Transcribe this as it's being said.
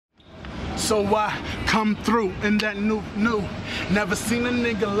So I come through in that new. Never seen a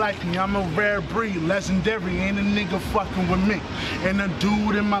nigga like me. I'm a rare breed, legendary. Ain't a nigga fucking with me. And a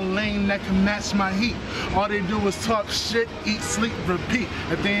dude in my lane that can match my heat. All they do is talk shit, eat, sleep, repeat.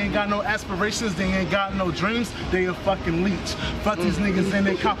 If they ain't got no aspirations, they ain't got no dreams, they a fucking leech. Fuck these niggas and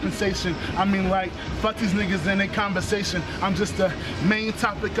their compensation. I mean, like, fuck these niggas and their conversation. I'm just the main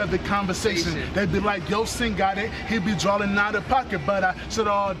topic of the conversation. They be like, yo, Sin got it. He be drawing out of pocket, but I shut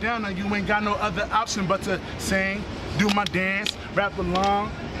all down and you ain't got no other option but to sing, do my dance, rap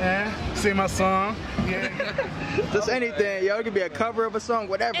along, and sing my song. Yeah. Just anything, yo. It could be a cover of a song,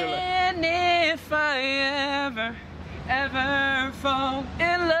 whatever. And if I ever fall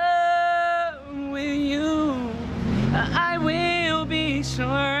in love with you, I will be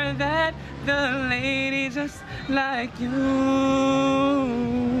sure that the lady just like you.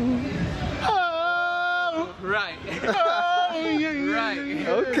 Oh, right. Oh, yeah. Right.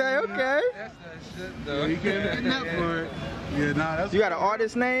 Okay. That's that shit, though. You can't get for it. Yeah, nah, that's. You got an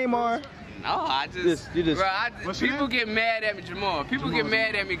artist name or? No, I just bro, people get mad at me, Jamal. People get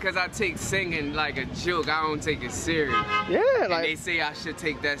mad at me because I take singing like a joke. I don't take it serious. Yeah, and like they say I should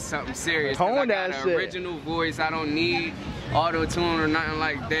take that something serious. Tone I got that an shit. original voice. I don't need auto-tune or nothing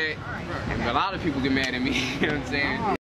like that. But a lot of people get mad at me. You know what I'm saying?